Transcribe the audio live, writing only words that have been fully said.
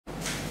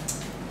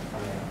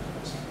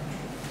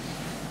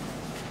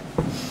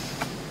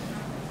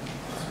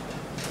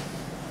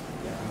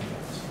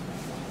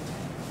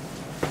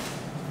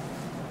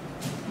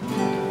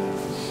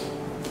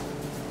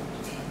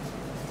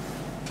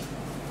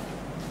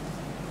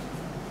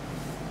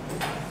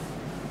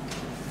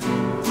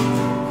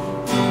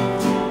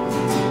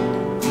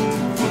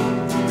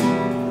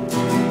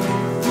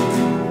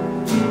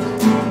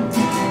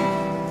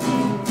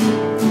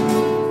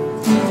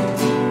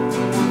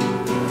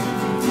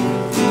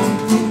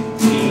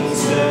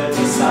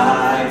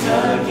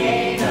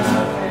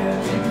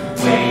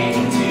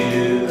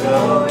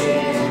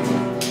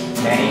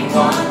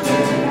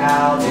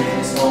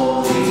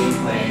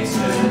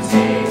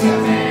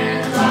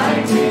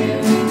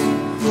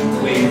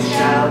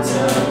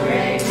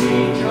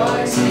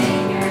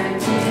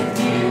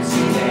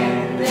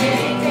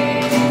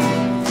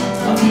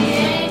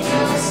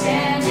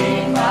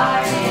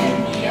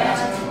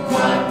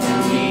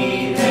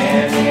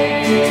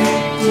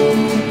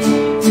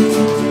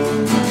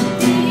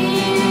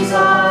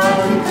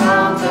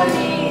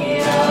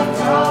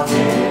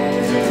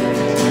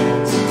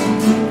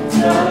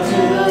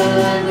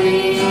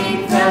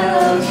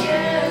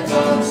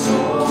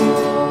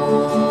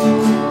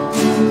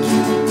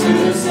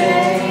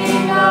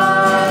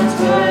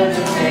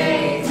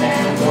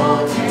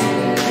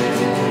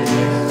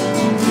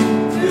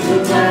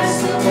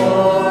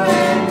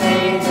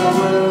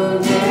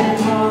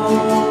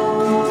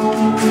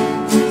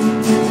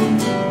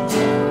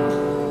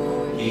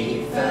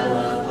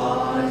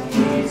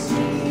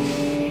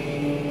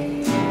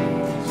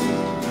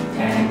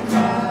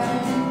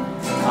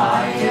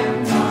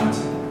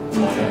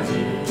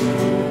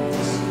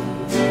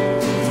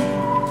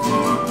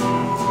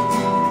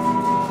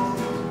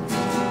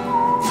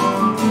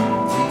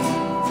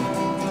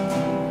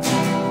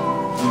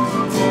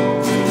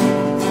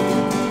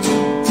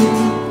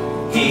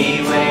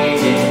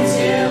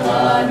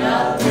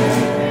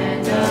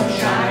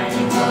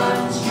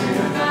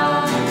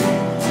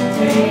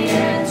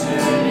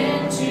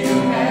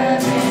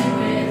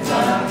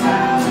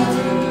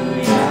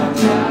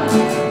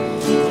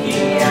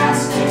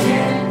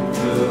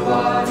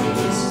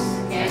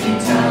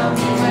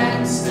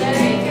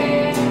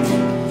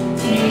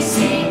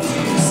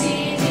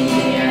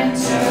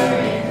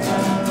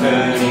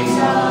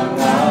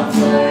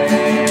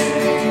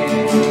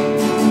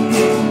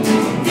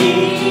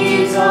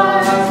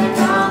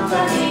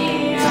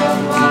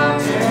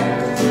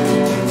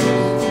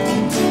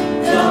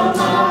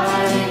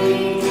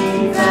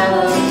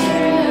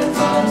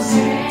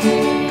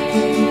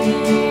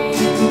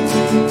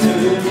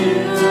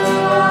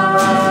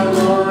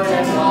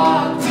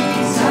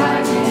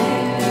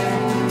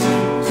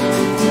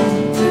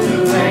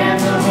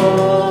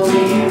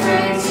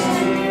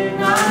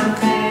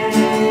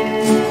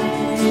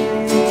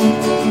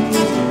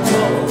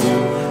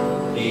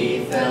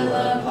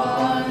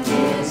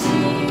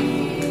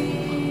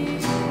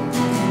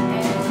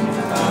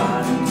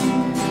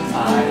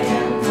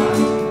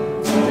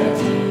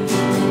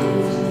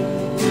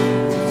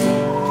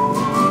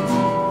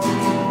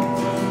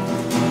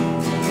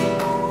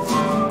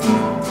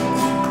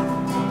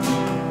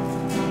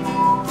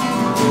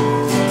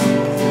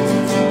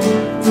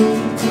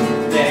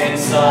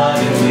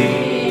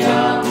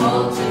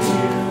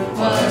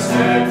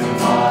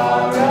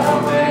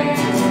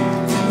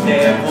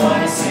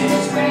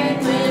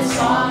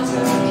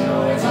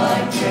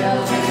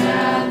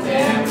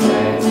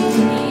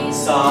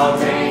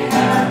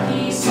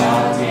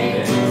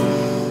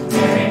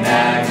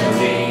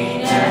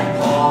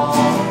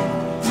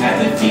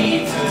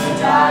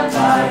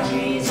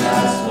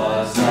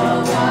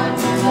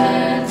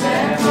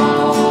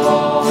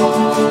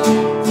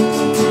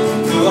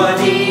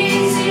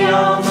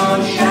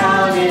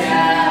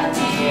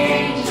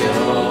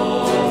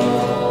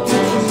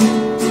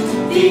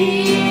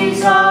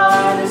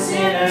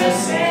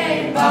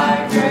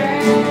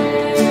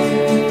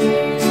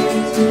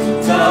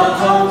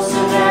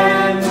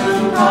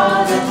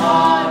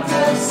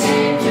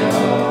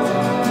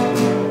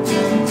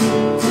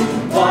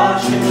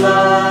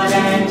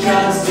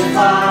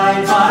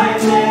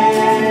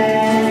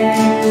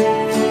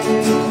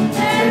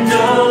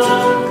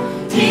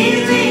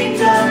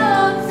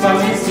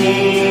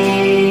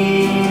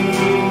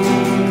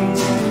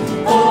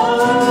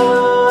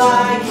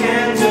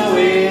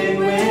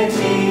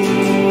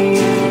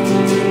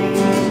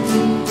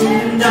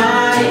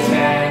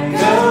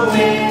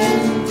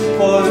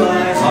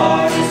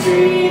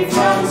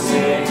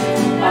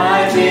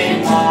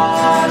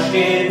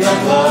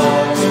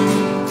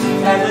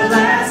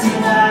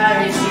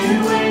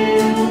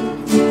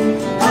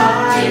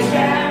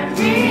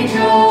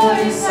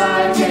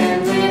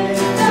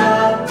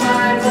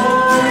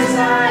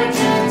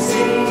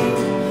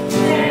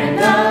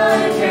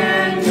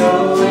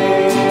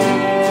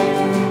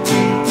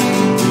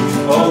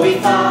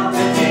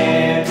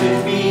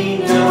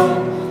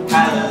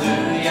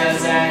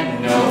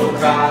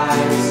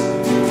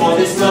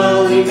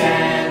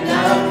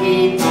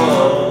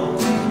people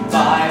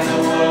by the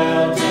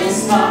world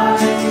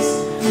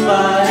despised,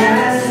 but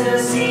as the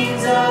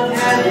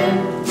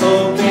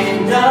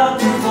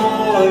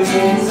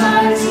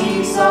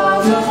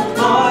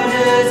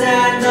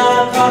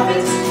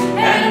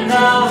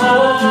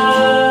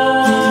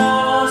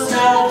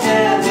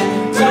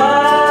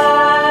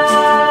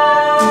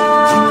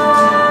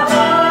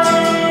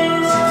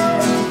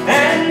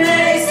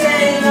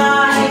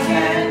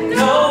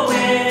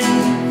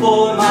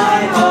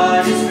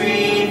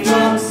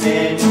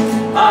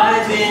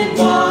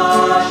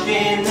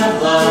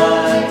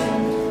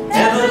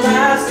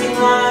everlasting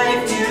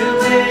life to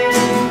live.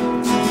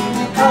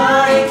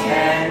 I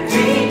can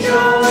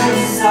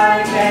rejoice,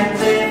 I can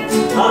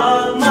lift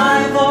up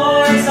my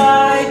voice,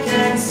 I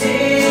can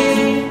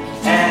sing,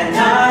 and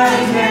I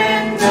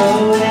can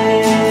go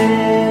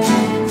in.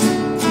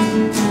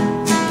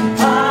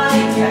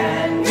 I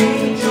can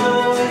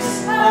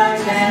rejoice, I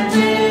can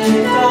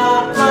lift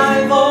up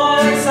my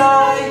voice,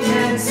 I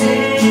can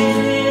sing,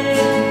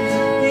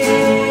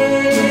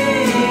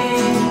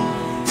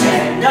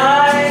 and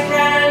I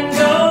can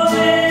go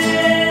in.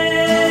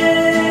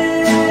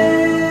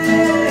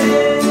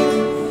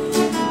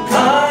 I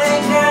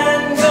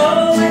can go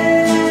in.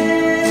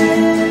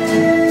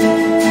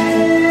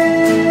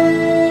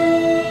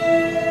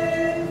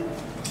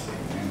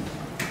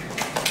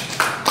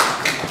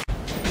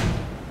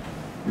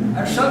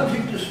 Our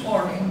subject this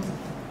morning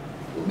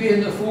will be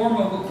in the form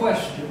of a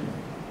question.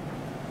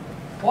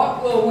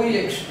 What will we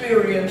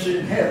experience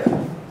in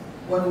heaven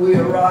when we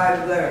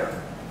arrive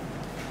there?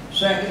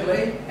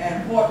 Secondly,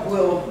 and what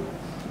will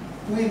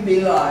we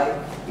be like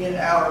in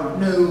our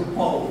new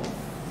home?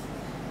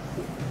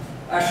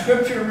 Our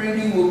scripture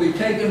reading will be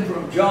taken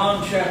from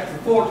John chapter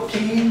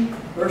 14,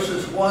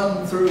 verses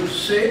 1 through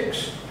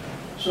 6.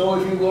 So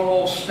if you will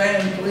all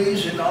stand,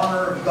 please, in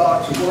honor of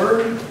God's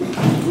Word.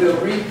 We'll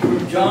read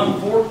from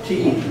John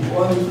 14,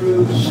 1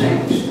 through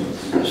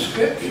 6. The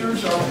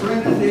scriptures are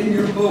printed in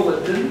your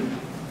bulletin.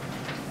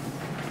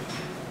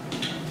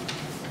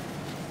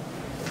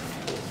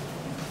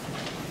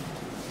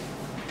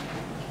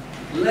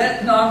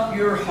 Let not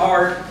your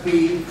heart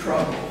be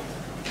troubled.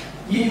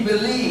 Ye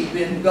believe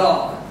in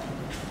God.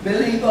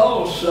 Believe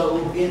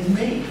also in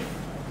me.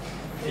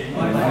 In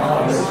my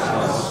Father's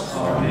house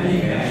are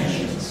many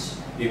mansions.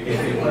 If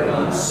it were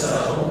not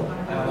so,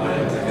 I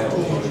would have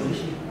told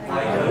you.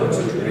 I go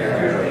to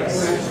prepare a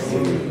place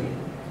for you.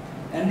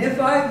 And if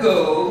I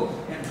go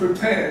and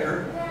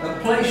prepare a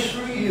place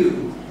for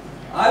you,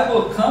 I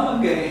will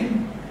come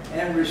again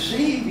and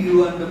receive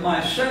you unto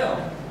myself,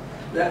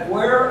 that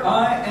where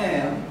I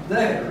am,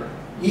 there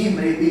ye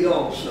may be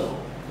also.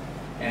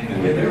 And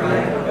whither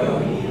I go,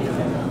 ye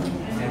know,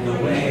 and the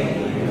way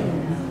ye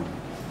know.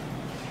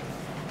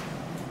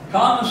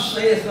 Thomas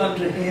saith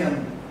unto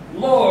him,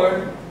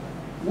 Lord,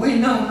 we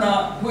know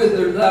not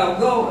whither thou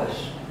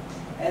goest,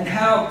 and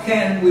how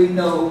can we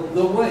know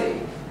the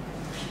way?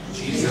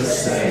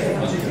 Jesus saith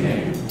unto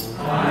him,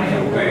 I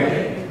am the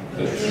way,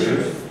 the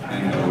truth,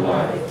 and the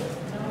life.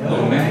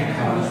 No man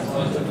cometh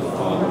unto the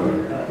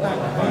Father but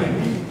by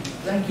me.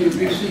 Thank you.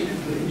 Be seated,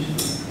 please.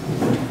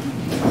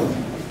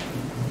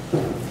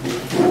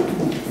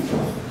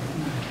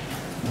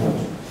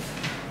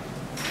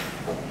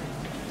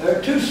 There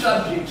are two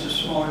subjects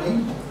this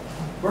morning.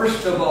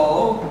 First of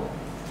all,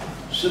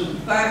 some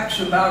facts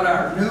about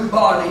our new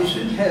bodies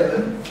in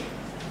heaven.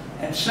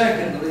 And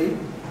secondly,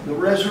 the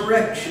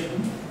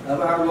resurrection of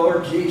our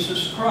Lord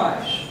Jesus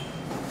Christ.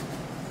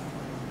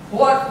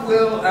 What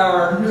will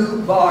our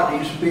new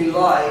bodies be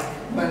like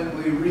when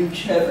we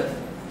reach heaven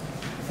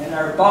and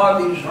our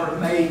bodies are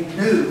made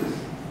new?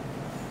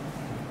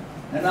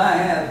 And I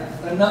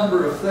have a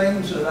number of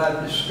things that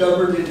I've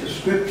discovered in the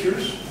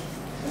scriptures,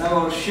 and I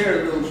want to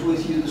share those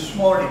with you this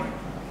morning.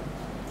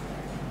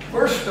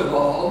 First of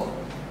all,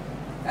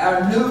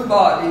 our new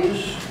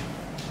bodies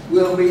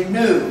will be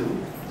new,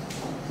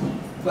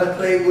 but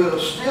they will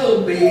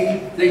still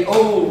be the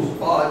old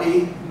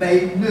body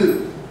made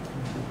new.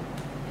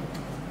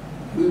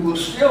 We will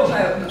still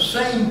have the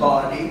same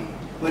body,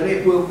 but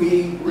it will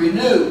be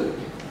renewed.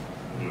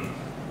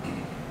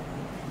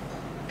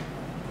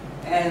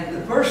 And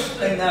the first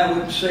thing I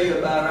would say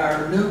about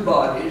our new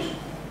bodies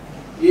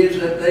is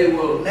that they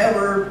will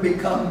never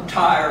become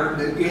tired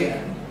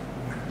again.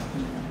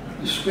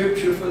 The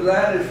scripture for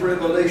that is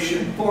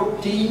Revelation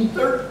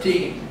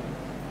 14:13.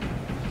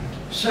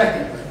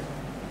 Secondly,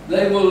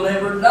 they will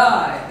never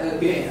die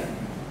again.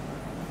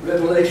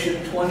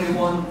 Revelation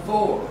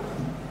 21:4.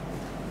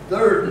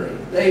 Thirdly,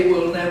 they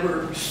will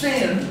never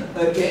sin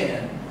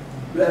again.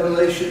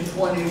 Revelation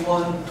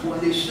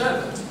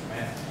 21:27.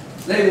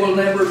 They will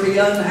never be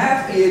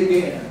unhappy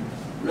again.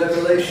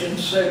 Revelation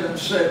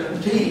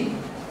 7:17.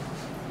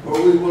 For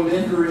we will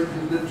enter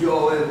into the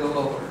joy of the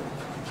Lord.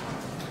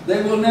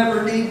 They will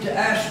never need to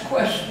ask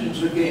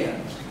questions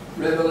again.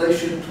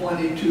 Revelation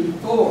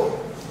 22:4.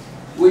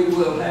 We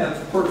will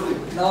have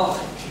perfect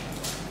knowledge.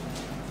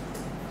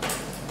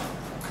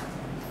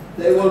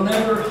 They will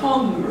never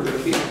hunger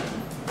again.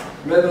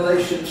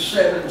 Revelation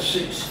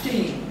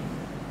 7:16.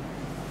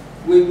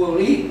 We will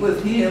eat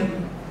with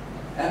him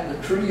at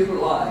the tree of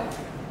life.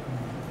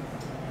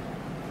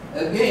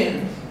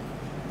 Again,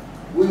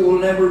 we will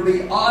never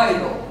be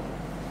idle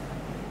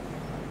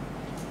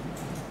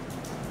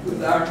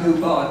with our new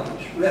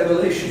bodies.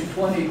 Revelation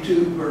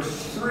 22 verse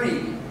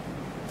 3.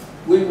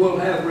 We will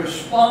have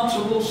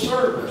responsible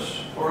service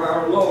for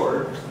our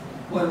Lord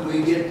when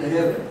we get to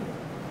heaven.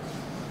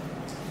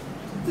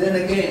 Then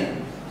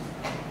again,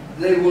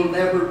 they will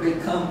never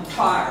become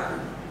tired.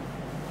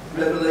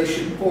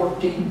 Revelation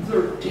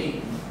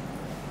 14:13.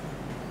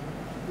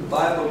 The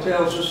Bible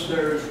tells us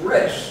there is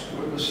rest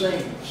for the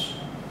saints.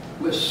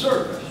 with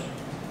service.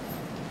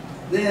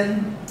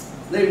 Then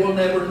they will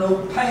never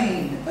know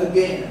pain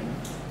again.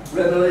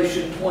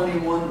 Revelation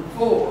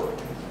 21:4.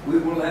 We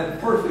will have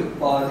perfect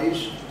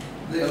bodies.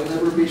 They'll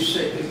never be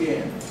sick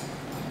again.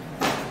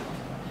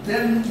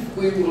 Then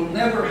we will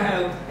never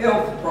have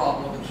health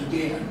problems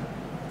again.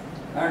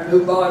 Our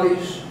new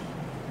bodies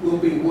will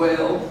be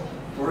well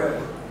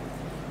forever.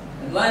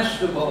 And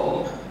last of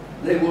all,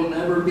 they will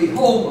never be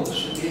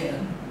homeless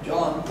again.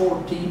 John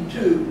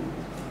 14:2.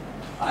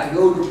 I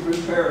go to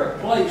prepare a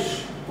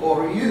place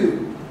for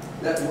you,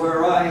 that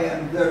where I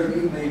am, there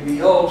you may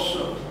be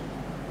also.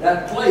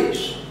 That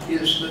place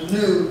is the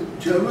New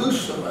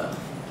Jerusalem.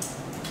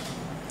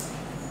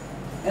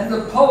 And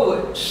the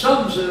poet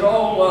sums it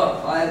all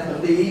up, I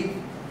believe,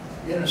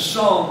 in a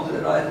song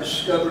that I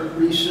discovered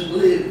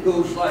recently. It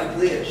goes like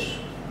this.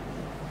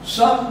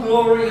 Some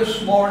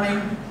glorious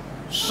morning,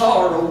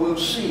 sorrow will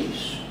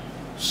cease.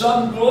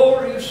 Some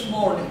glorious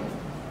morning,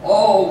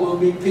 all will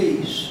be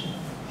peace.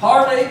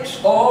 Heartaches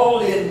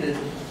all ended,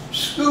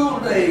 school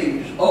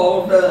days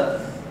all done.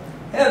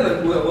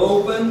 Heaven will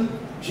open,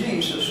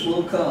 Jesus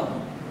will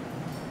come.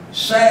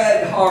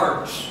 Sad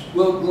hearts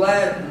will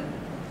gladden,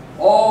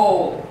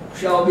 all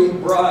shall be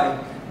bright.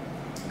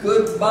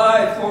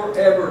 Goodbye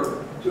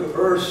forever to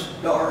earth's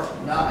dark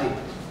night.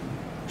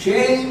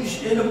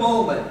 Changed in a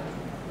moment,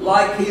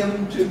 like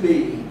him to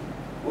be.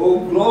 O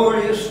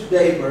glorious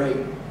daybreak,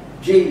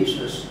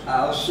 Jesus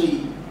I'll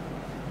see.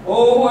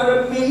 Oh, what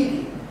a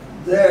meeting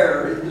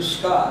there in the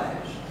skies.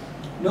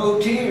 No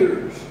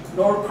tears,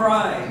 nor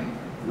crying,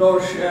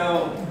 nor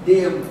shall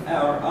dim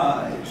our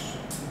eyes.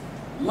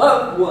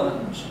 Loved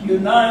ones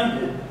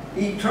united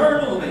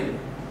eternally.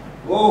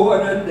 Oh,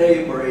 what a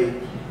daybreak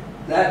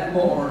that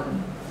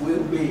morn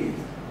will be.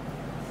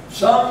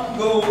 Some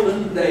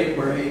golden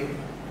daybreak,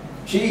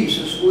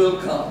 Jesus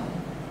will come.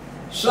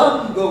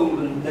 Some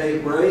golden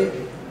daybreak,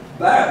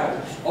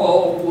 battles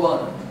all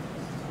won.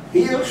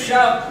 He'll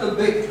shout the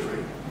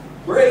victory,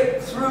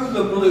 break through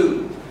the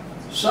blue.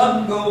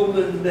 Some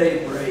golden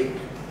daybreak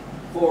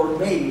for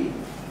me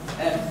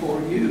and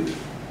for you.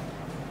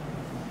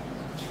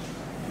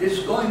 It's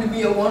going to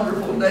be a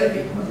wonderful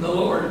day when the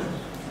Lord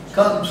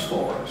comes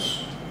for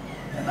us.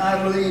 And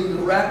I believe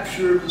the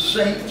rapture of the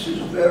saints is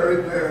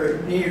very,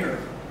 very near.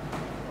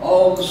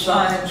 All the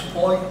signs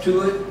point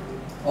to it.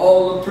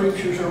 All the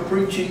preachers are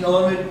preaching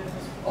on it.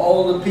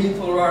 All the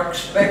people are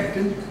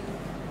expectant.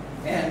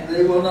 And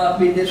they will not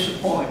be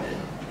disappointed.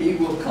 He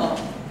will come.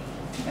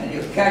 And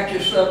he'll catch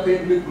us up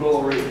into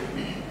glory.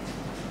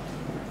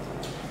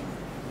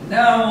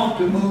 Now I want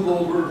to move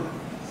over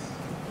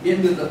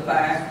into the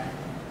fact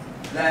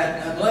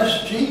that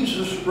unless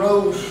Jesus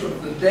rose from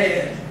the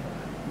dead,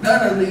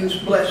 none of these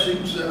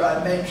blessings that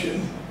I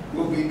mentioned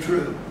will be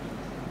true.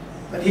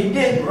 But he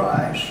did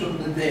rise from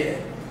the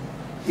dead.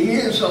 He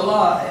is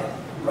alive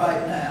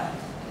right now.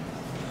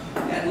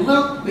 And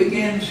Luke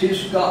begins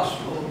his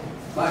gospel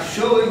by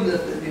showing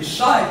that the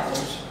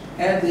disciples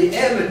had the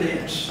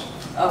evidence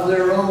of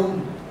their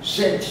own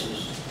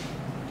senses.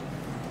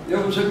 There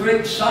was a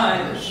great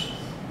scientist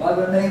by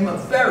the name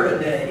of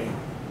Faraday,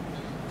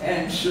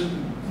 and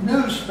some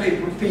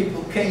newspaper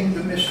people came to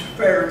Mr.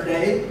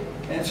 Faraday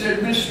and said,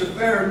 Mr.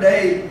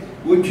 Faraday,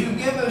 would you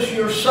give us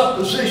your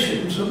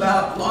suppositions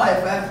about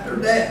life after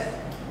death?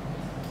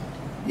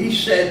 He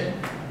said,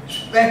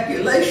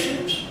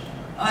 speculations?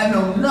 I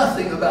know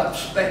nothing about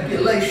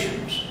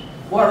speculations.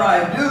 What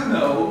I do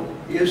know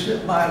is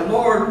that my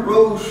Lord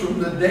rose from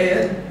the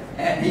dead,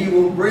 and he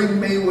will bring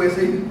me with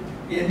him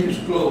in his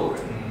glory.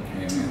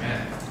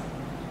 Amen.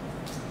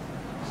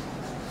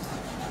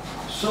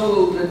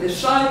 So the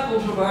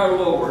disciples of our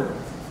Lord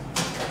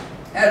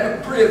had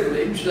a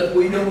privilege that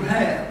we don't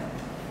have.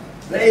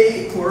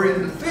 They were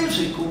in the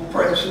physical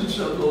presence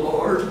of the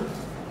Lord,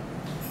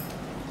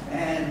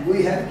 and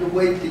we have to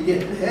wait to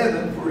get to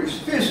heaven for his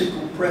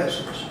physical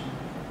presence.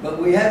 But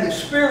we have his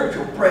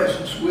spiritual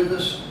presence with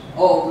us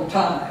all the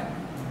time.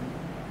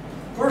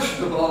 First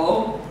of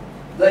all,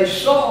 they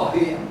saw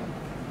him.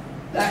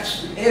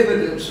 That's the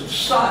evidence of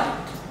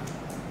sight.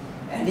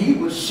 And he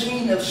was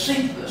seen of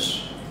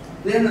Cephas,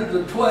 then of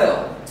the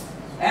 12.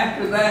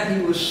 After that,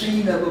 he was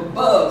seen of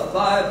above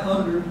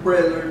 500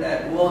 brethren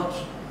at once.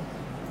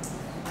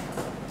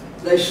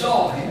 They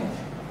saw him.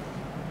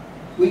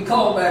 We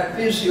call that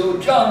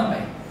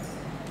physiognomy.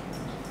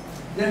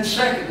 Then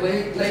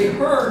secondly, they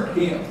heard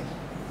him.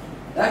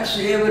 That's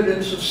the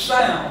evidence of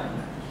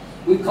sound.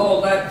 We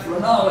call that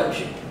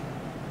phrenology.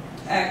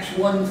 Acts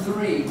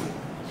 1:3,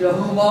 to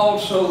whom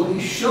also he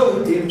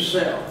showed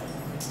himself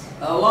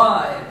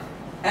alive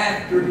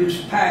after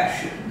his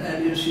passion,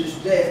 that is his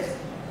death,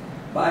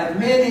 by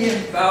many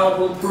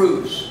infallible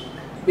proofs,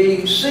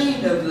 being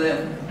seen of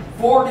them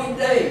 40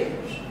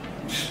 days,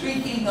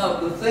 speaking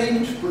of the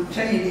things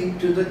pertaining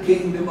to the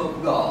kingdom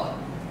of God.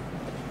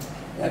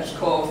 That's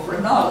called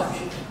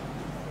phrenology.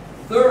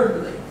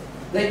 Thirdly,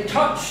 they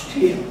touched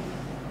him.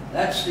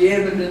 That's the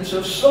evidence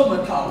of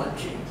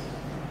somatology.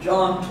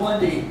 John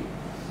 20,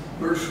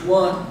 verse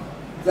 1,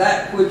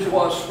 that which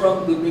was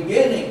from the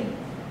beginning,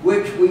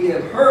 which we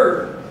have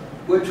heard,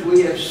 which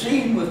we have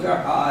seen with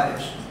our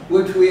eyes,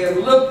 which we have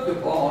looked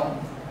upon,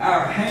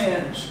 our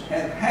hands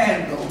have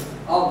handled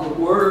of the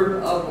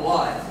word of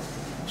life.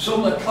 So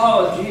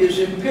mythology is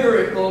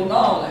empirical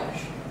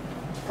knowledge,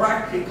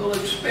 practical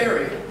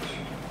experience.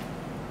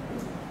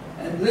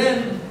 And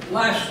then,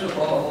 last of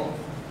all,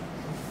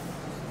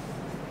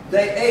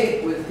 they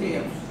ate with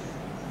him.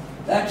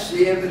 That's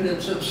the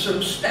evidence of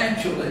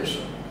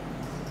substantialism.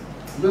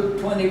 Luke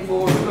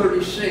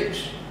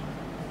 24:36.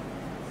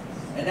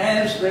 And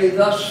as they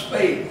thus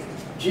spake,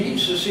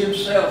 Jesus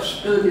himself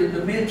stood in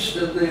the midst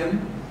of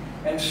them,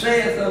 and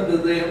saith unto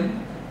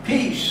them,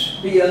 Peace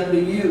be unto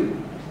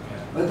you.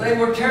 But they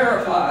were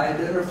terrified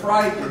and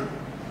affrighted,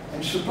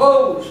 and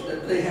supposed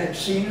that they had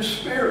seen a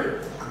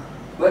spirit.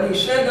 But he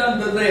said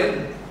unto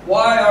them,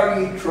 Why are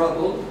ye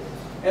troubled?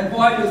 And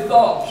why do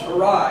thoughts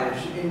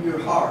arise in your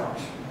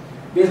hearts?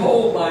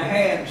 Behold my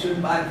hands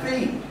and my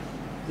feet,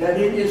 that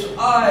it is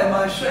I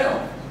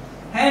myself.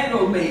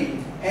 Handle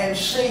me and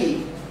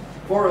see,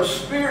 for a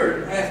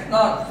spirit hath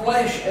not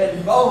flesh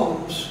and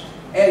bones,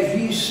 as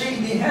ye see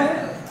me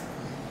have.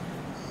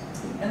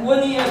 And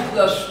when he had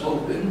thus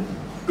spoken,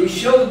 he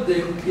showed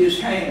them his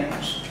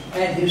hands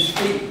and his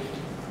feet.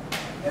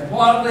 And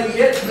while they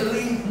yet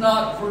believed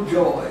not for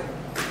joy,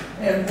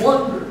 and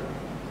wondered,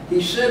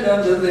 he said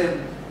unto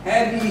them,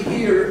 Have ye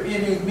here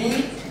any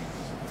meat?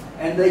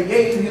 And they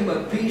gave him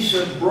a piece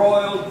of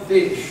broiled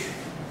fish,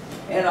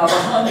 and of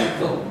a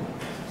honeycomb.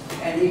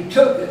 And he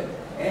took it,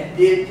 and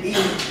did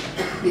eat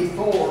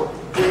before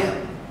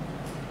them.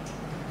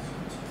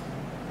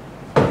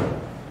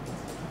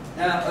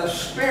 Now, a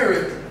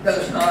spirit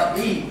does not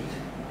eat.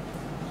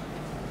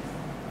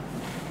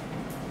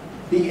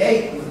 He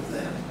ate with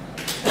them.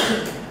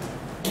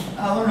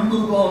 I want to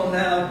move on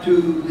now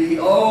to the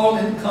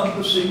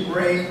all-encompassing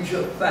range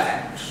of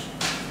facts.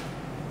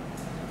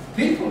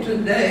 People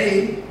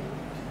today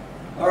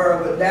are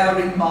of a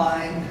doubting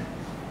mind,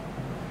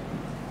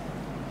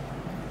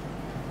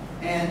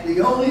 and the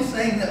only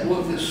thing that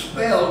will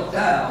dispel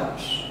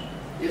doubts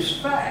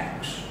is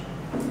facts.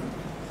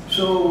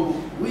 So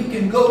we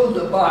can go to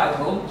the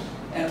Bible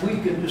and we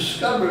can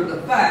discover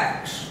the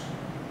facts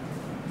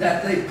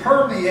that they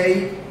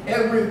permeate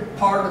every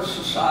part of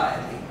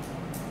society.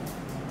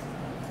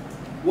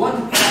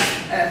 One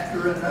fact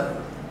after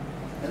another.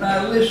 And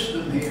I list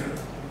them here.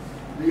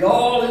 The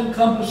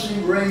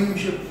all-encompassing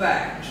range of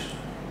facts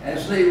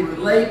as they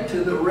relate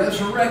to the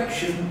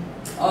resurrection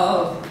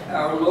of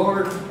our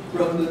Lord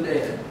from the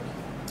dead.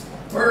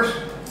 First,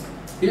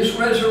 his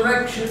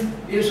resurrection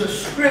is a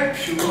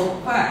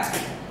scriptural fact.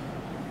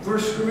 1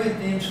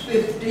 Corinthians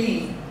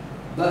 15.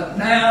 But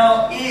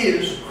now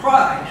is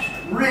Christ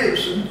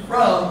risen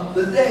from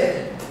the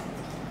dead.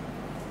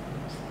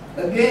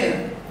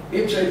 Again,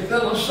 it's a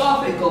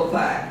philosophical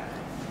fact.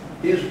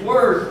 His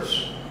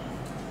words,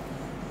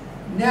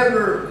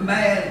 never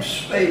man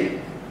spake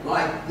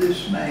like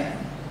this man.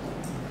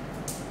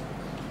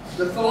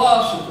 The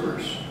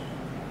philosophers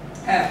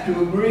have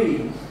to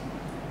agree.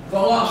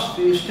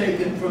 Philosophy is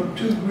taken from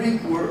two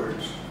Greek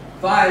words,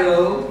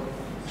 philo,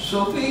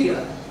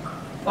 sophia.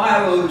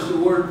 Philo is the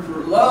word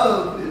for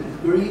love in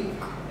Greek,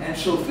 and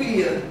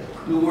sophia,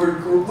 the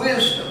word for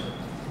wisdom.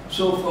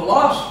 So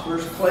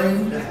philosophers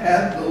claim to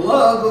have the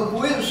love of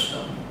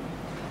wisdom.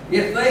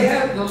 If they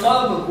have the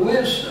love of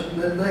wisdom,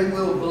 then they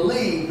will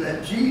believe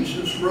that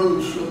Jesus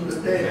rose from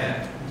the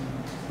dead.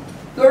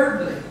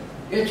 Thirdly,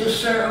 it's a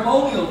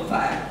ceremonial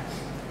fact.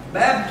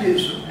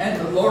 Baptism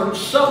and the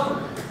Lord's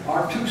Supper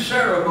are two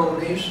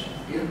ceremonies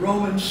in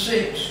Romans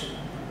 6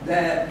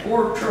 that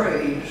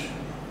portrays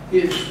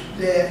his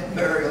death,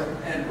 burial,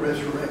 and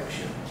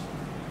resurrection.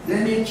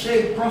 Then it's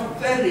a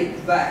prophetic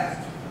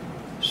fact.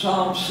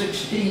 Psalm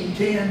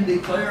 16:10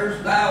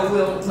 declares, Thou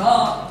wilt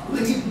not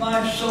leave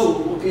my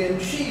soul in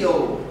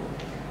Sheol,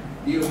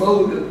 the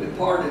abode of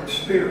departed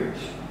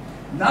spirits.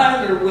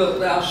 Neither wilt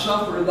thou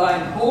suffer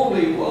thine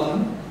Holy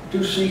One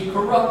to see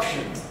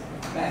corruption.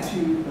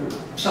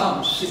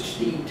 Psalm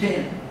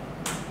 16:10.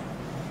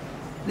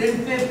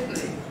 Then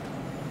fifthly,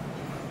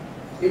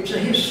 it's a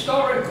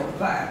historical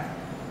fact.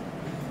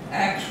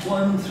 Acts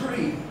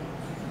 1:3.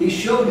 He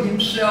showed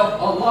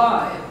himself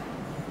alive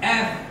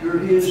after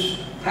his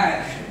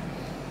passion.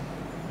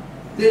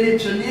 Then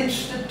it's an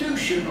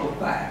institutional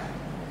fact.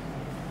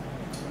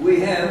 We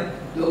have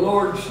the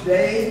Lord's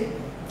Day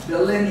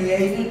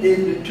delineated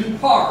into two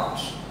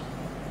parts,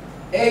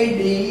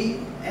 AD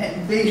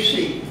and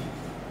BC.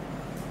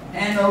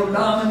 Anno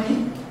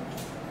Domini,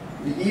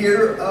 the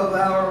year of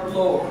our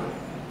Lord.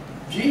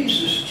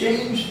 Jesus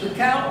changed the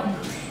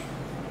calendars.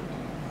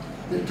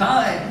 The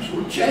times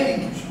were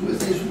changed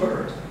with his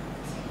birth.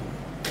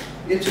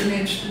 It's an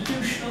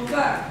institutional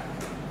fact.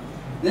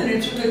 Then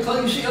it's an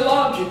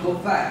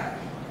ecclesiological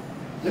fact.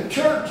 The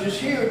church is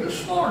here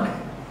this morning.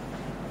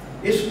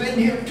 It's been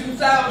here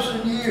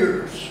 2,000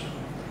 years,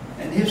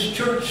 and his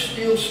church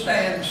still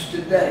stands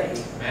today.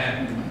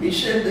 Amen. He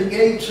said, the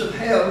gates of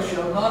hell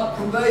shall not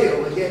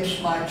prevail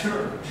against my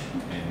church,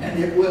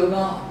 and it will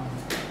not.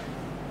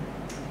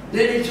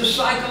 Then it's a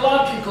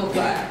psychological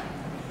fact.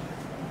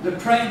 The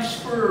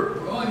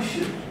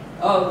transformation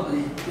of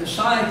the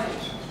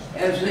disciples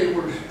as they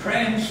were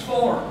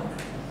transformed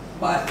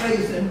by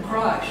faith in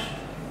Christ.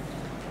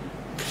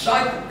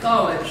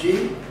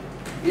 Psychology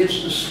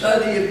is the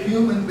study of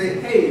human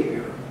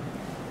behavior.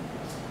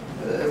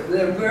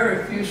 There are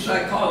very few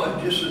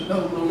psychologists that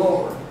know the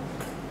Lord.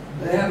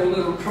 They have a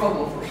little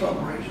trouble for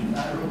some reason.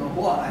 I don't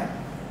know why.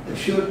 They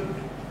shouldn't.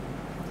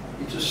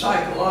 It's a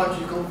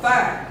psychological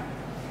fact.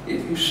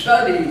 If you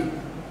study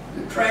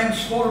the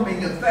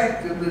transforming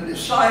effect of the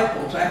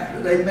disciples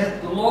after they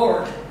met the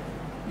Lord,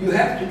 you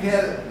have to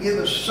give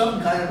us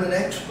some kind of an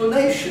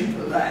explanation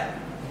for that.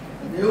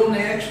 And the only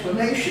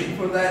explanation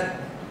for that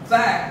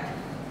fact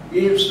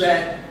is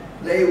that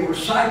they were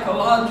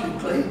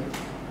psychologically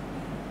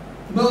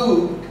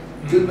moved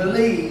to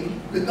believe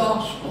the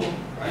gospel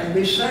and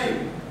be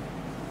saved.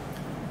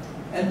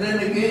 And then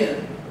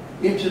again,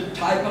 it's a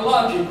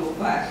typological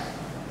fact.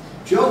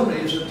 Jonah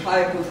is a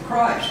type of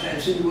Christ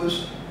as he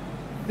was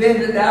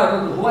vended out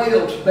of the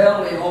whale's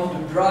belly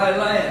onto dry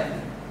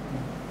land.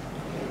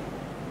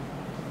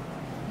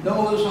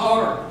 Noah's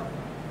Ark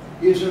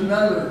is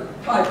another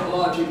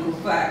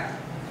typological fact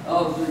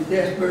of the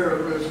death,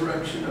 burial,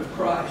 resurrection of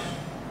Christ.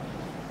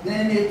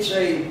 Then it's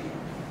a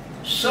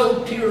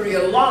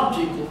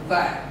soteriological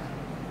fact.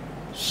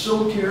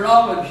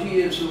 Soteriology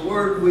is the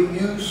word we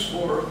use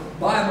for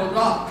Bible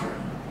doctrine.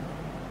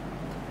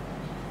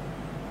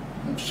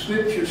 And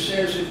Scripture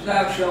says, if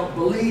thou shalt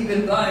believe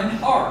in thine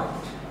heart,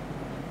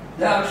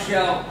 thou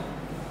shalt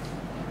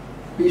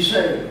be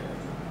saved.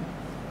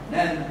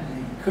 And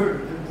the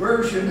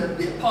conversion of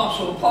the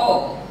Apostle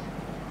Paul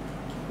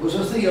was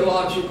a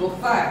theological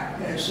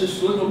fact, as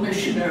this little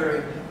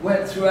missionary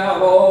went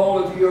throughout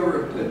all of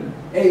Europe and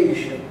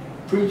Asia,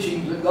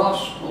 preaching the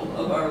gospel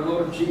of our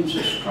Lord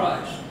Jesus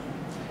Christ.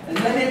 And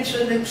then it's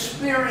an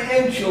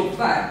experiential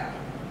fact.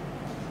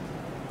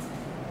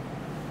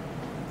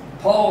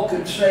 Paul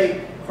could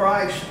say,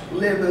 Christ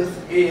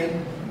liveth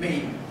in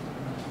me.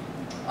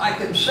 I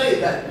can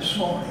say that this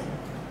morning.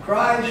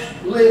 Christ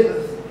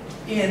liveth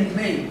in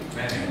me.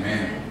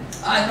 Amen.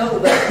 I know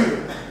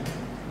that.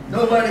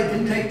 Nobody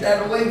can take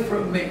that away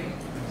from me.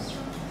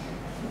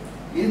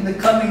 In the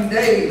coming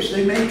days,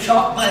 they may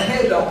chop my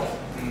head off.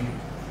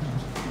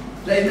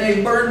 They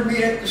may burn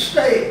me at the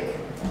stake.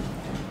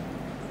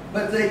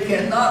 But they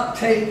cannot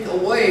take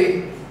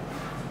away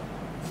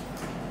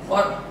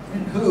what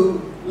and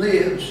who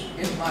lives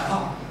in my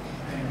heart.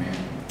 Amen.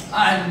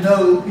 I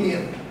know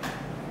Him.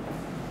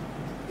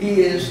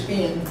 He is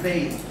in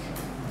me.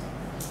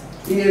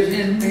 He is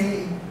in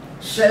me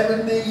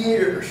 70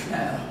 years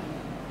now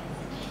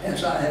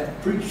as I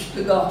have preached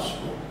the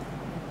gospel.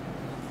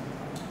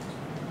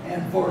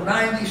 And for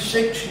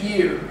 96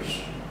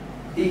 years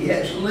He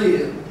has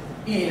lived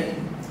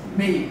in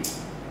me.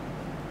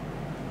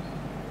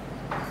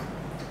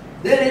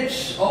 Then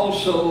it's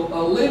also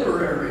a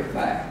literary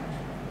fact.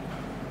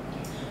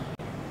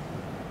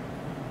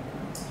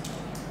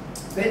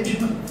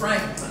 Benjamin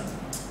Franklin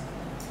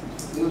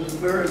was a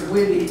very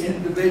witty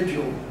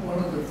individual, one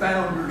of the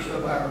founders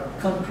of our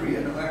country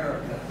in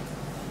America.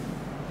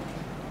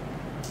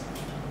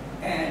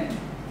 And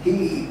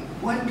he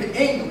went to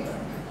England,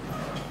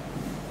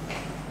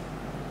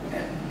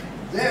 and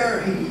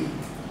there he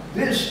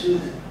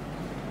visited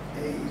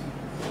a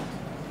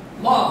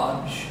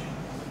lodge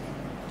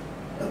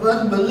of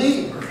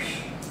unbelievers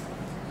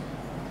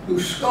who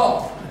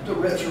scoffed at the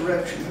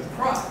resurrection of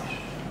Christ.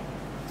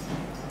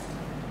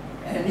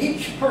 And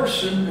each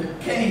person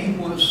that came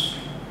was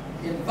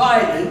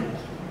invited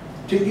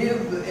to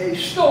give a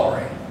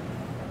story.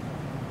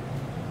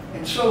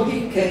 And so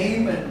he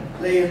came, and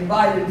they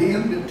invited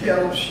him to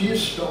tell us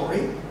his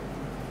story.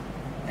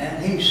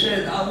 And he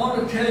said, I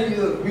want to tell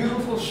you a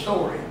beautiful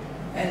story.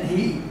 And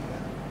he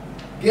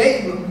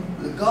gave them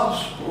the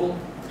gospel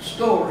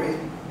story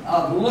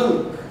of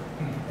Luke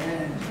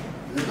and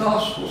the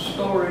gospel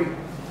story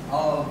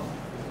of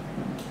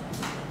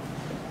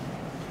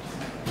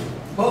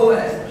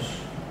Boaz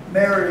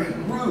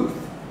marrying Ruth.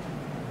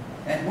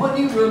 And when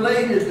he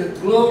related the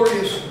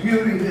glorious,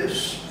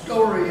 beauteous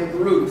story of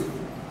Ruth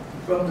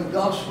from the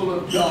Gospel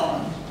of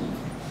John,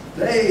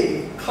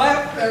 they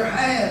clapped their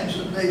hands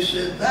and they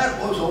said, that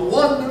was a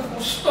wonderful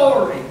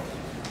story.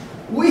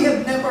 We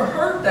have never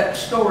heard that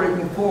story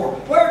before.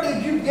 Where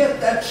did you get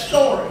that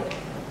story?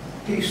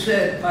 He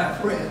said, my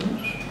friends,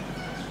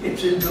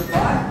 it's in the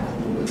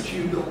Bible, but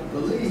you don't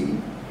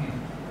believe.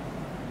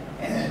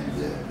 And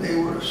they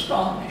were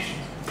astonished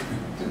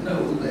to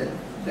know that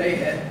they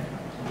had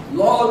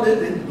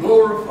lauded and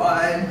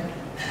glorified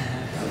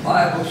the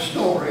Bible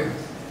story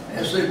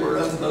as they were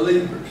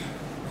unbelievers.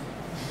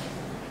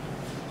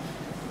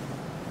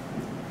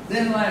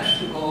 Then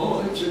last of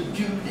all, it's a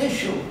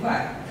judicial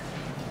fact.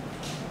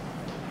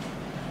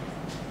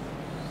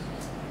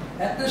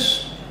 At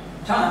this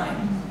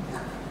time,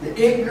 the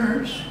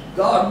ignorance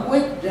God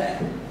winked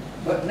at,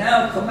 but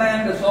now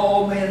commandeth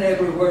all men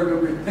everywhere to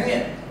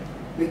repent,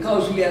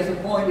 because He hath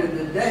appointed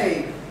a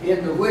day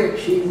in the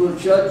which He will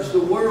judge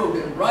the world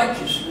in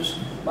righteousness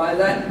by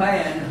that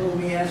man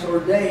whom He hath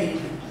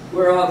ordained,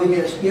 whereof He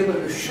has given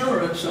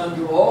assurance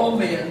unto all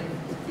men,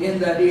 in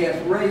that he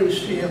hath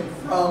raised him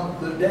from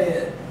the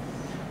dead.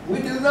 We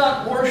do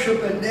not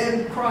worship a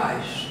dead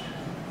Christ.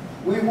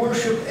 We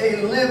worship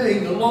a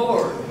living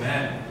Lord.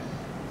 Amen.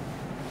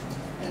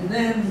 And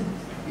then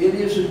it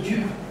is a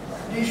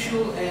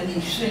judicial and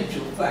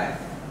essential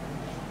fact.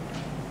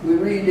 We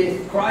read,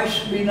 if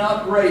Christ be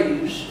not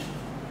raised,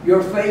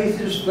 your faith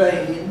is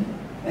vain,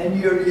 and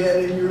you're yet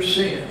in your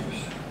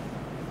sins.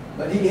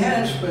 But he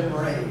has been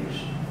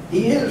raised.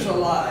 He is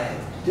alive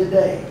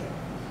today.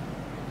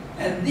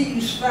 And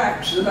these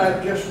facts that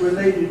I've just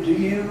related to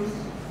you,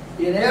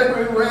 in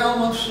every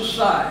realm of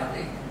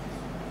society,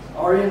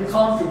 are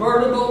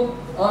incontrovertible,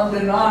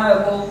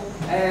 undeniable,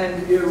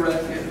 and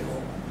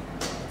irrefutable.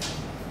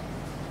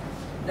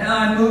 Now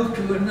I move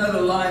to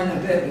another line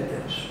of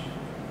evidence.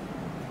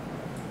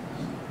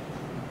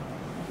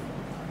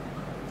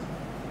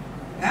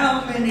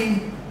 How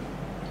many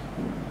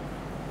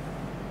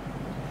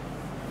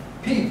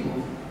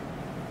people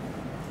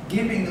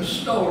giving a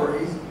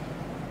story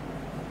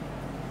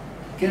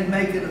can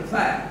make it a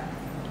fact?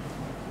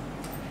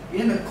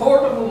 In a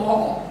court of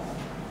law,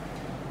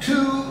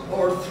 2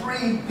 or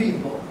 3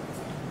 people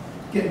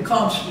can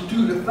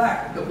constitute a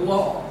fact of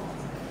law.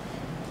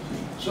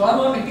 So I'm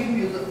going to give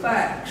you the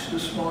facts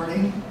this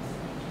morning,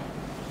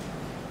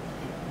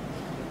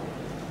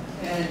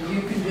 and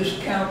you can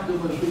just count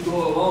them as we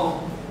go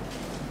along.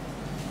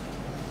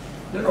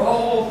 They're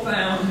all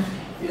found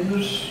in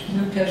this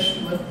New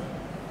Testament,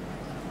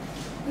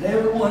 and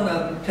every one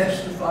of them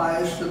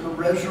testifies to the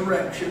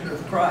resurrection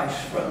of Christ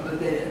from the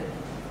dead.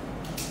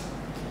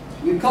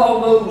 We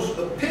call those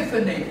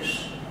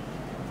epiphanies.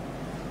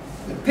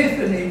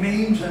 Epiphany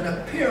means an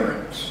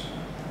appearance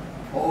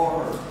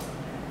or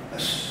a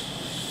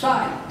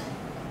sight.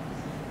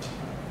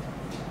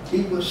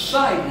 He was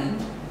sighted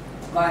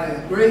by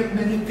a great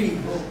many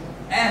people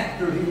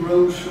after he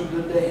rose from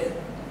the dead.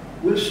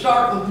 We'll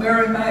start with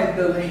Mary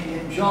Magdalene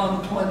in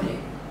John 20.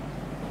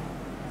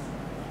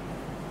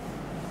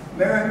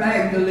 Mary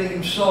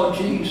Magdalene saw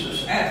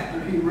Jesus after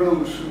he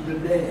rose from the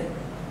dead.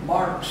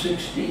 Mark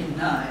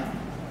 16:9.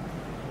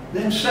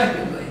 Then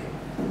secondly,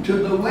 to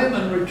the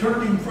women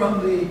returning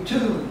from the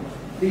tomb,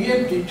 the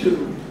empty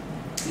tomb,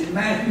 in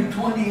Matthew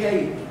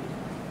 28.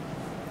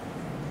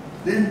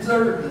 Then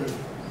thirdly,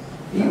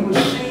 he was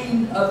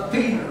seen of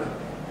Peter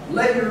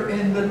later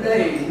in the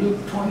day,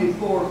 Luke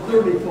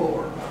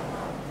 24:34.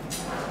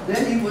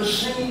 Then he was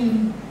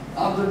seen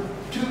of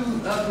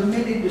the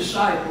many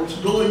disciples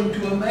going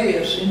to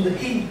Emmaus in the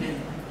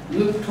evening,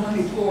 Luke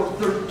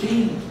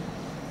 24:13.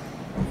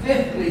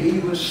 Fifthly, he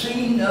was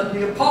seen of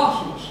the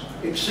apostles,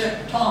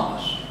 except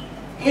Thomas,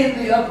 in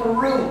the upper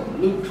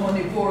room, Luke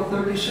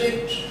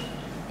 24:36.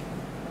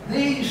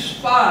 These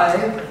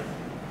 5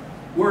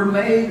 were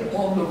made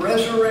on the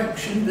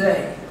resurrection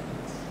day.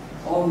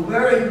 On the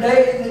very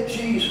day that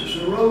Jesus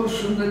arose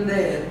from the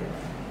dead,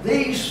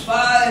 these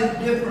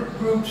 5 different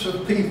groups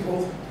of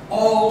people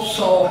all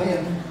saw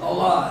him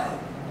alive.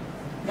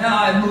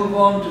 Now I move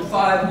on to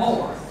 5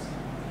 more.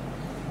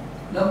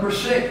 Number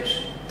 6,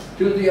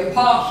 to the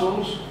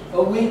apostles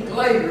a week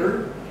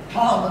later,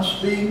 Thomas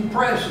being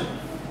present,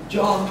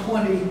 John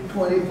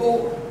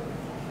 20:24.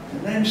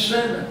 And then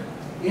 7,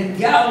 in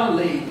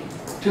Galilee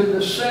to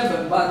the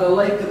 7 by the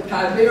lake of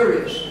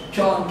Tiberias,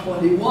 John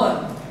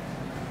 21.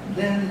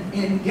 Then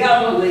in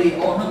Galilee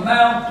on a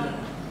mountain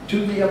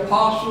to the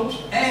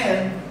apostles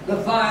and the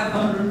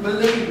 500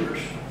 believers.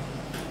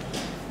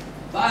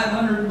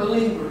 500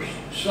 believers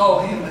saw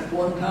him at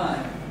one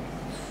time.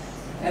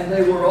 And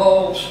they were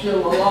all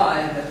still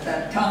alive at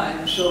that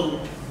time, so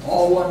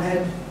all one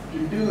had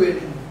to do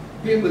in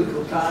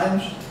biblical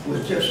times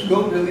was just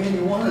go to any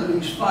one of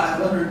these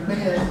 500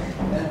 men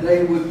and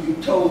they would be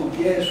told,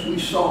 yes, we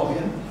saw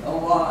him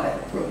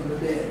alive from the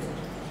dead.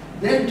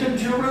 Then to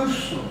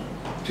Jerusalem,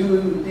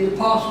 to the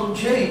Apostle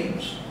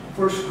James,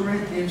 1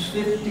 Corinthians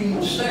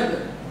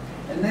 15:7.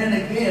 And then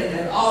again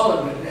at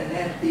Olivet and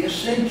at the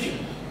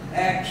Ascension,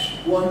 Acts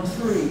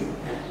 1:3.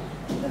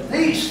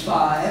 These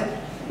 5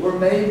 were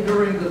made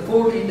during the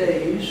 40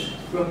 days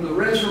from the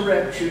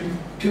resurrection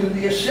to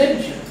the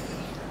Ascension.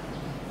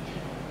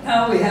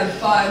 Now we have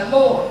 5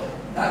 more.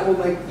 That will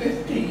make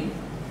 15.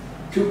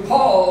 To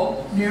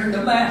Paul near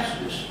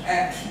Damascus,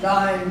 Acts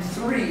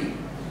 9:3.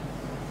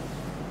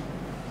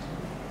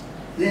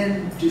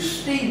 Then to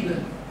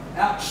Stephen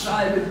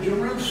outside of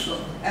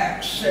Jerusalem,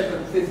 Acts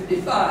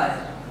 7:55.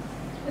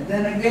 And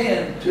then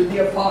again to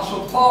the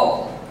Apostle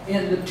Paul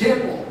in the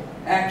temple,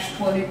 Acts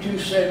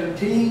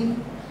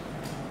 22:17.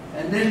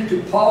 And then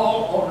to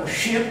Paul on a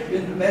ship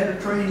in the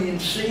Mediterranean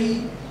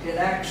Sea in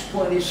Acts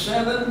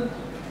 27.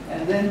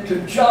 And then to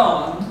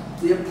John,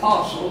 the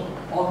Apostle,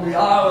 on the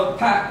Isle of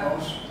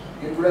Patmos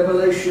in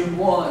Revelation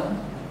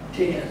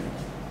 1:10.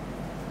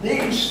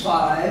 These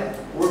 5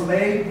 were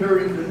made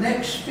during the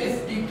next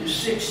 50 to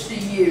 60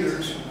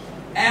 years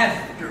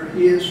after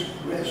his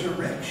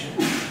resurrection.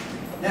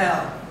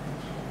 Now,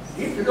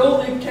 if it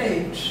only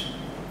takes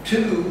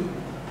 2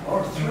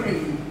 or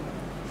 3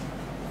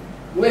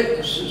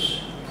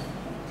 witnesses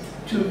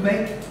to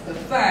make the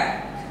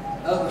fact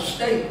of a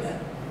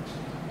statement,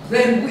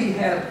 then we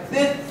have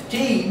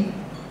 15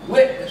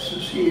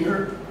 witnesses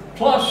here,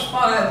 plus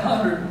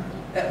 500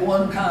 at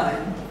one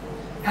time.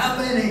 How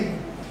many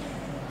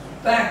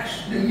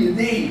facts do you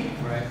need?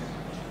 Right.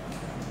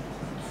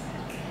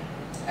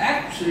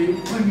 Actually,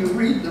 when you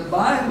read the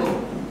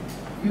Bible,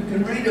 you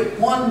can read it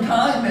one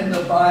time in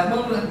the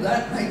Bible and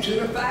that makes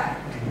it a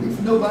fact, if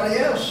nobody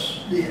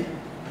else did.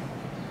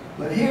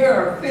 But here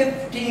are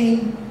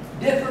 15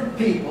 different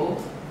people,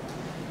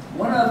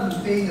 one of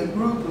them being a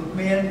group of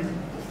men,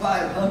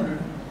 500,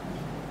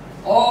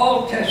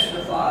 all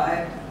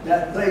testify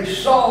that they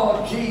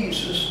saw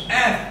Jesus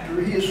after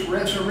his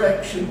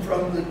resurrection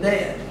from the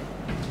dead.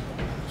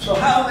 So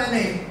how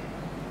many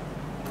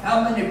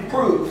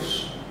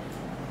proofs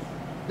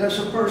does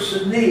a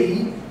person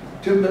need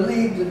to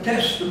believe the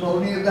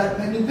testimony of that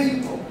many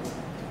people?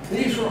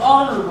 These were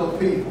honorable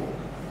people.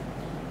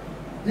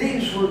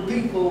 These were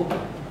people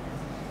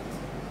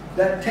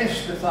that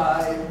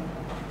testified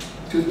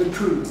to the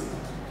truth.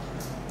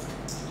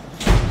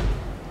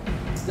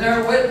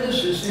 Their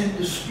witness is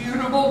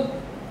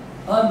indisputable,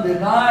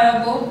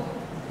 undeniable,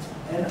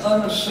 and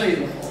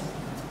unassailable.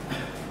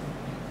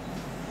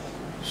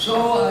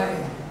 So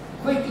I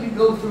quickly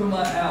go through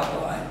my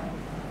outline.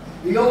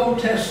 The Old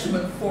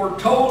Testament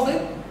foretold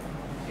it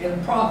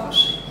in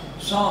prophecy,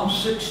 Psalm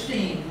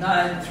 16,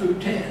 9 through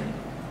 10.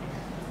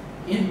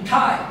 In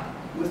type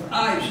with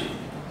Isaac,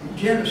 in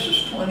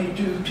Genesis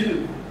 22,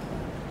 2.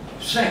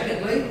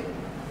 Secondly,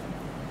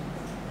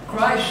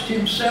 Christ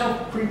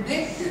himself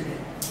predicted it.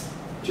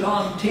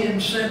 John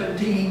 10,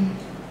 17.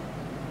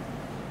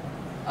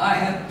 I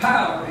have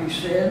power, he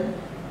said,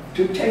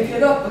 to take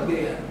it up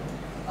again.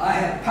 I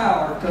have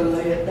power to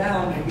lay it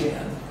down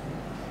again.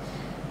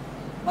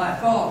 My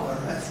Father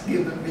hath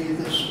given me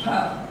this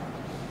power.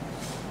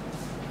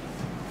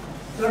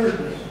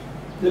 Thirdly,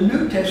 the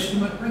New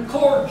Testament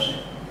records it.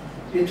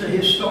 It's a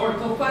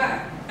historical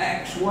fact.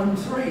 Acts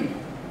 1:3.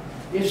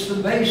 It's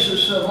the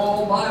basis of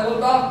all Bible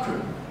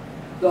doctrine.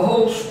 The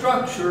whole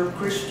structure of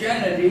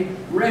Christianity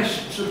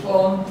rests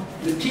upon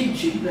the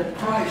teaching that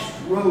Christ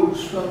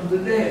rose from the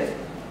dead.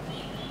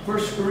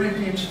 1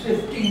 Corinthians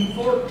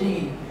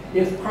 15:14.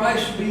 If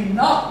Christ be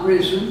not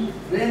risen,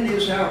 then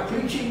is our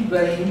preaching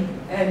vain,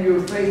 and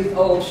your faith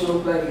also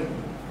vain.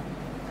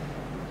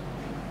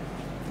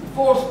 In the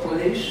fourth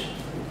place,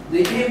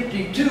 the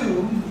empty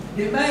tomb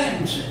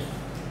demands it.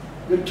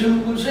 The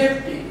tomb was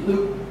empty,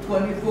 Luke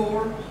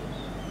 24.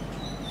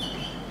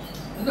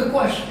 And the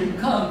question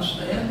comes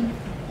then,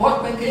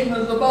 what became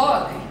of the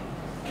body?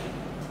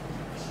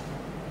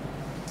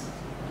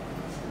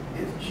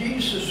 If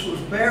Jesus was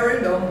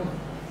buried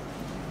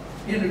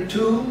in a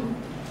tomb,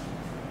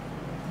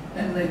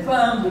 and they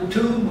found the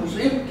tomb was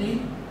empty,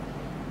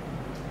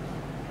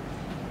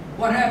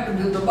 what happened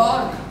to the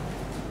body?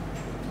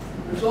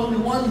 There's only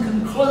one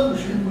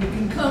conclusion we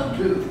can come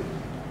to.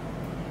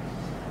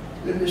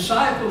 The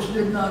disciples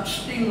did not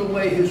steal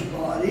away his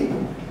body.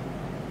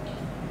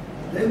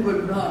 They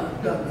would not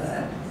have done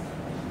that.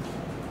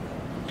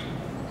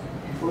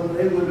 For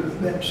they would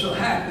have been so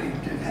happy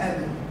to have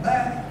him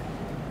back.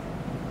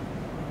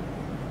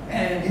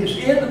 And his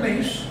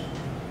enemies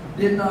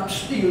did not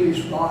steal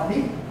his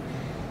body,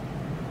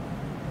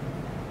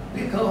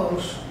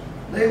 because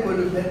they would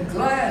have been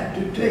glad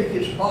to take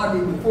his body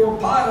before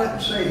Pilate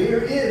and say, here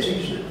it is,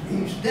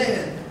 he's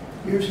dead,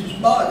 here's his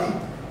body.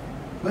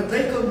 But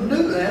they couldn't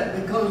do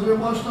that because there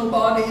was no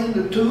body in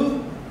the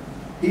tomb.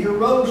 He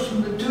arose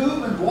from the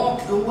tomb and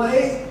walked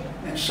away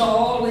and saw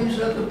all these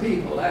other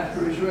people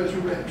after his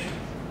resurrection.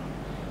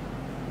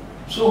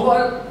 So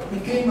what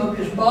became of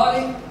his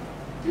body?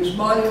 His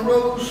body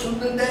rose from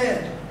the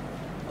dead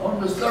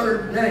on the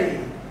third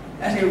day,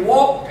 and he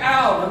walked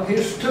out of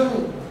his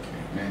tomb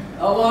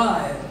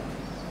alive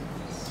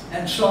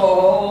and saw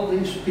all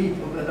these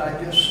people that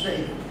I just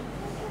stated.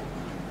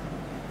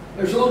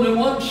 There's only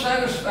one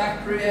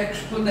satisfactory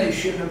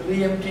explanation of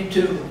the empty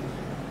tomb,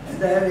 and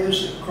that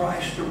is that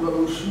Christ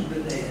arose from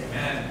the dead.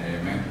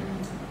 Amen.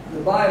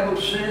 The Bible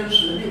says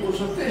that it was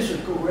a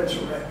physical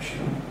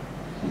resurrection.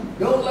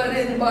 Don't let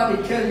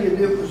anybody tell you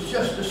that it was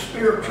just a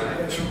spiritual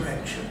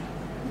resurrection.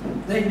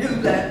 They do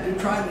that to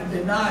try to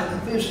deny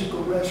the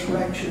physical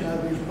resurrection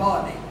of his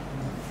body.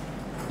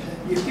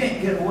 You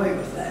can't get away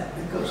with that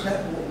because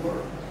that won't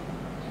work.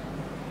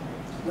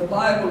 The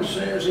Bible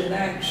says in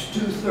Acts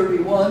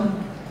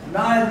 2:31,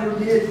 neither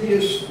did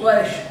his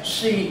flesh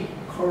see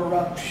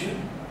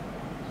corruption.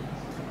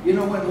 You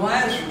know, when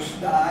Lazarus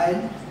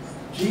died,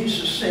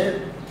 Jesus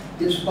said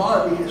his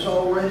body has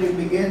already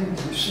begun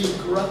to see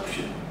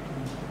corruption.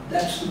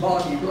 That's the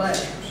body of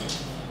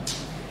Lazarus.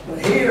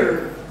 But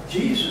here,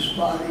 Jesus'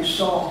 body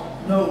saw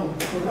no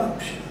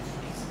corruption.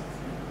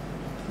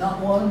 Not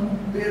one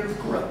bit of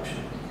corruption.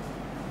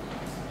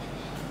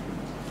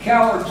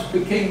 Cowards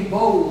became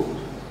bold.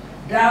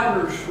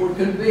 Doubters were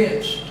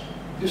convinced.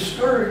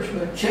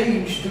 Discouragement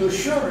changed to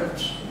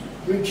assurance.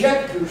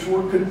 Rejectors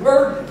were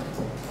converted.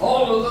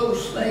 All of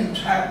those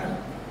things happened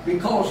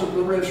because of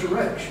the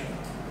resurrection.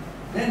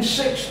 Then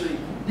sixthly,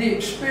 the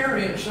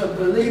experience of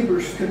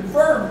believers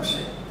confirms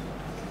it.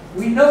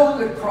 We know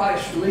that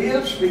Christ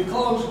lives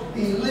because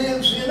He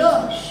lives in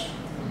us.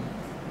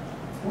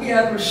 We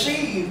have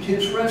received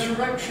His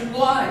resurrection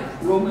life,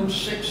 Romans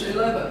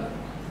 6:11.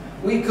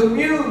 We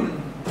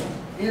commune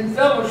in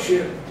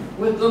fellowship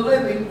with the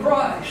living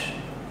Christ,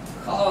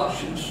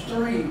 Colossians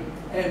 3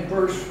 and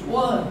verse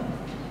 1.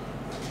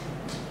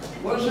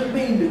 What does it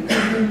mean to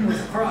commune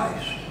with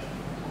Christ?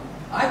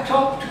 I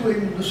talked to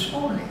Him this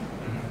morning.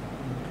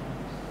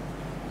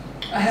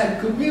 I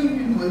had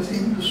communion with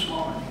Him this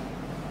morning.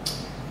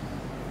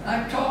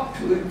 I talked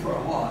to Him for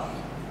a while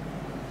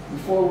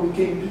before we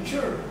came to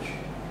church.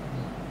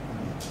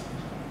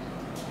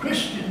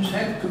 Christians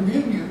have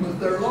communion with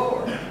their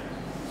Lord.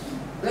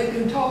 They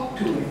can talk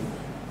to Him.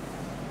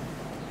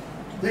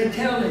 They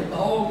tell Him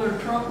all their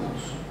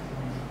troubles.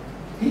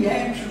 He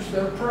answers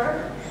their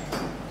prayers.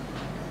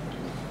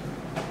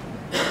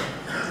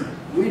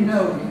 We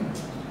know Him.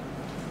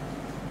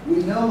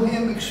 We know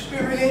Him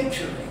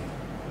experientially.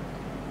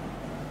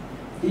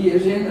 He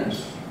is in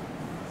us.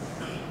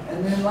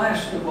 And then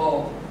last of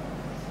all,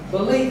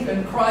 belief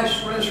in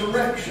Christ's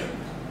resurrection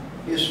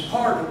is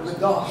part of the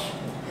gospel.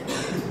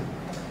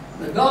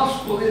 The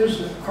gospel is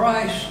that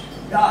Christ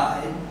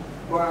died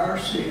for our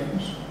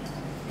sins.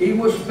 He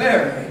was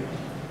buried.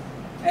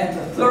 And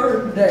the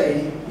third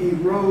day, He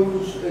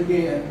rose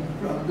again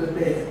from the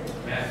dead.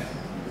 Amen.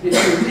 If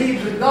you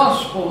leave the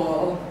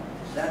gospel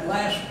of that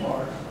last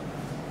part,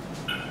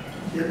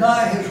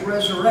 deny His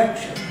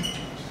resurrection,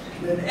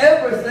 then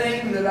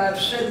everything that I've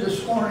said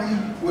this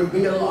morning would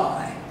be a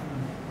lie.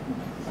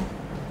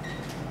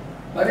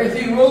 But if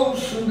He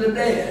rose from the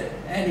dead,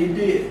 and He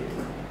did,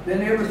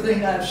 then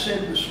everything I've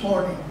said this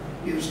morning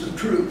is the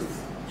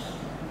truth.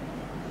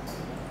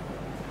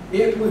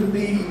 It would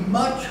be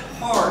much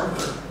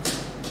harder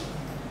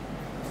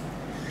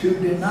to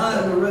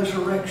deny the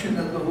resurrection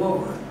of the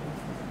Lord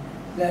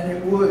than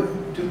it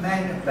would to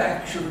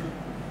manufacture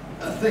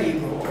a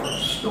fable or a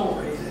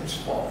story that's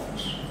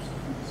false.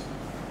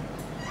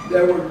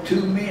 There were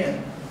two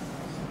men.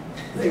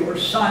 They were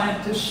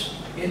scientists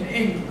in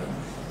England.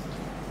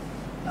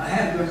 I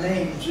have their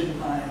names in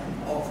my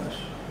office.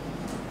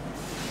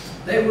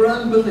 They were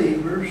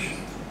unbelievers,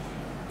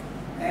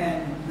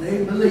 and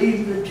they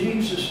believed that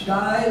Jesus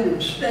died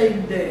and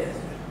stayed dead.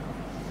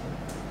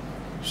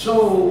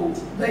 So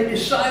they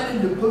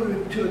decided to put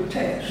it to a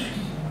test.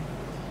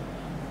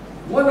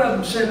 One of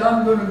them said,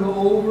 I'm going to go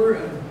over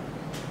and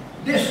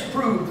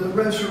disprove the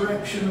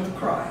resurrection of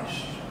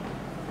Christ.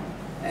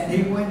 And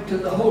he went to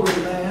the Holy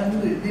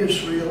Land in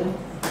Israel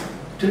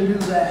to do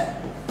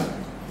that.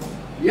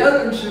 The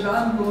other one said,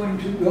 I'm going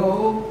to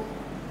go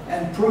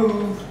and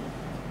prove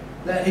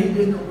that He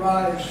didn't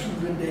rise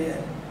from the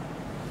dead.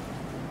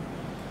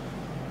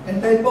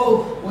 And they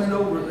both went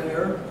over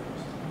there,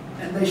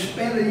 and they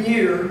spent a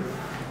year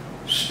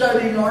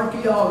studying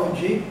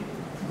archaeology,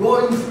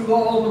 going through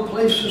all the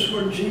places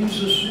where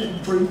Jesus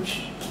had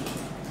preached.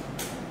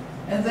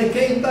 And they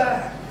came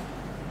back.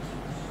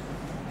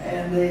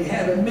 And they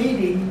had a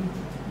meeting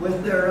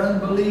with their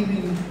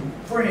unbelieving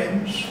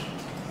friends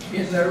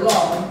in their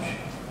lodge.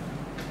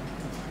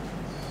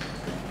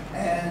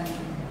 And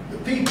the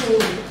people,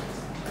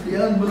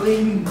 the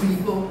unbelieving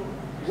people,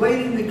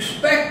 waited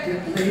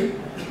expectantly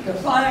to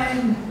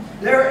find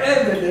their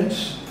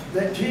evidence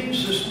that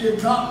Jesus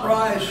did not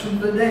rise from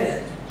the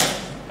dead.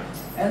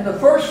 And the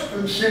first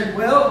one said,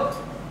 well,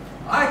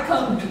 I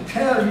come to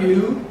tell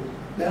you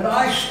that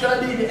I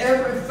studied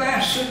every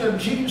facet of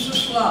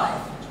Jesus'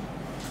 life.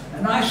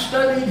 And I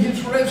studied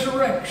His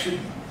resurrection.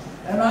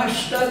 And I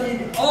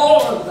studied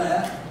all of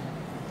that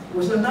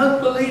with an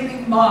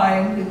unbelieving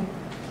mind.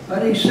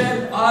 But he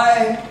said,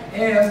 I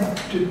am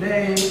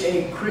today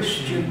a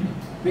Christian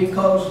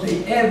because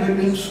the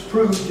evidence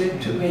proved it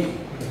to me.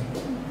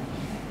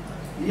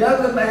 The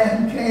other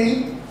man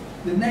came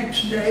the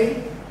next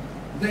day.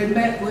 They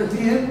met with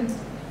him,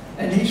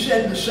 and he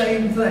said the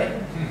same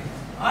thing.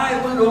 I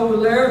went over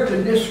there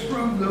to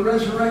disprove the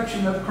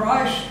resurrection of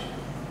Christ,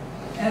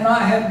 and I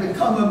have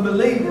become a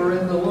believer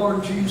in the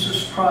Lord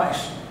Jesus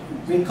Christ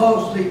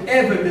because the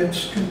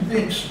evidence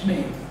convinced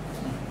me.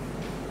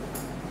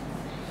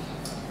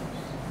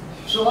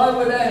 So I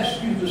would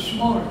ask you this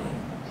morning,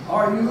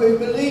 are you a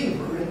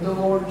believer in the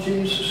Lord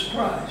Jesus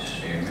Christ?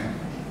 Amen.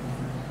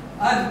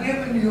 I've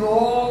given you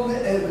all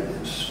the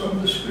evidence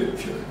from the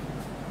Scripture.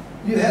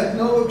 You have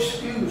no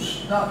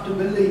excuse not to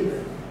believe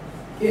it.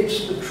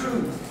 It's the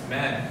truth.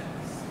 Amen.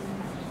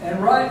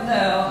 And right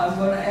now, I'm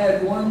going to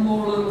add one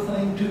more little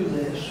thing to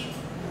this.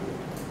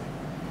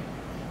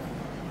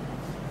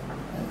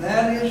 And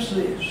that is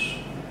this.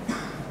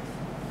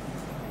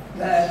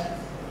 That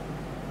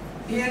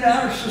in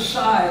our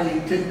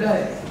society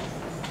today,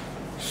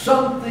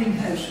 something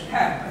has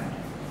happened,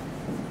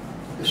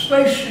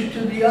 especially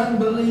to the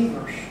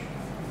unbelievers,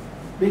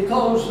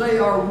 because they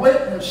are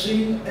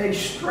witnessing a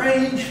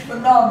strange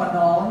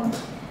phenomenon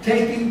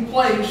taking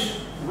place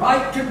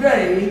right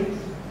today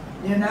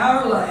in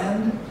our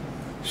land.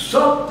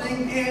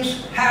 Something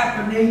is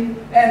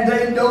happening and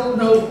they don't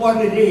know what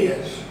it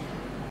is.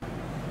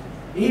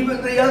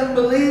 Even the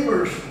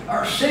unbelievers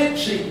are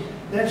sensing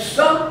that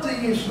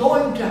something is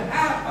going to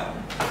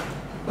happen,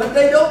 but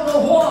they don't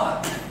know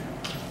what.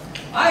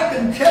 I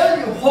can tell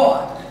you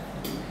what.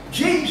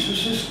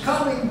 Jesus is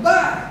coming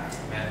back.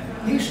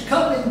 He's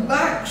coming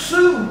back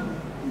soon.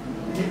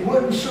 It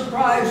wouldn't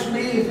surprise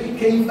me if he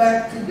came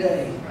back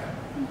today.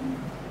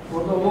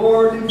 For the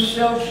Lord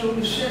himself shall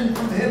descend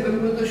from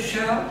heaven with a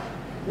shout,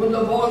 with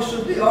the voice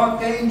of the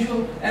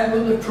archangel, and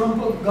with the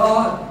trump of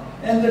God.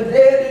 And the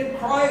dead in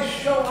Christ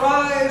shall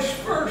rise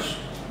first.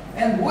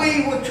 And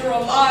we which are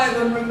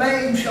alive and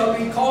remain shall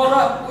be caught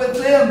up with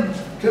them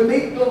to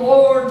meet the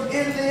Lord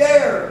in the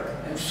air.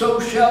 And so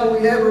shall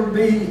we ever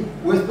be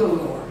with the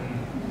Lord.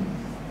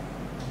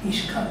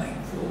 He's coming,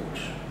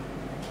 folks.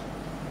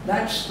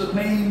 That's the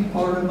main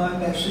part of my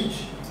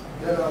message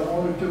that I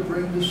wanted to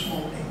bring this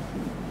morning.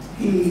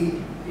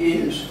 He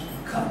is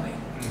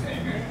coming.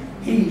 Amen.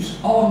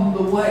 He's on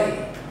the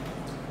way.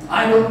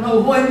 I don't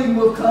know when he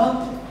will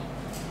come.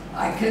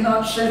 I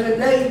cannot set a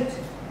date.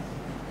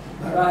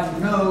 But I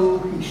know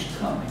he's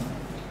coming.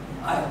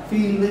 I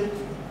feel it.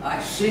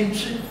 I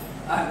sense it.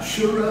 I'm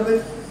sure of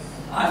it.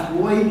 I'm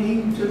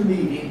waiting to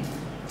meet him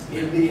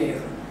in the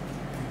air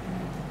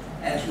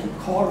as we're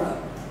caught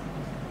up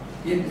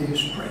into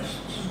his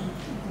presence.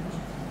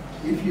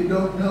 If you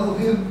don't know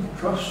him,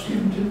 trust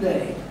him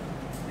today,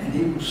 and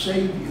he will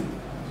save you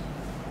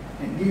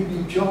and give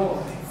you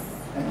joy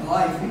and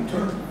life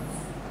eternal.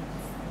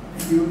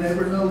 And you'll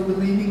never know the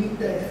meaning of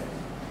death.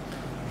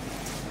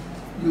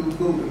 You'll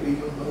go to be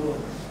with the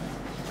Lord.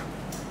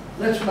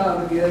 Let's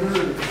bow together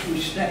as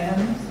we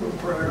stand for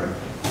prayer.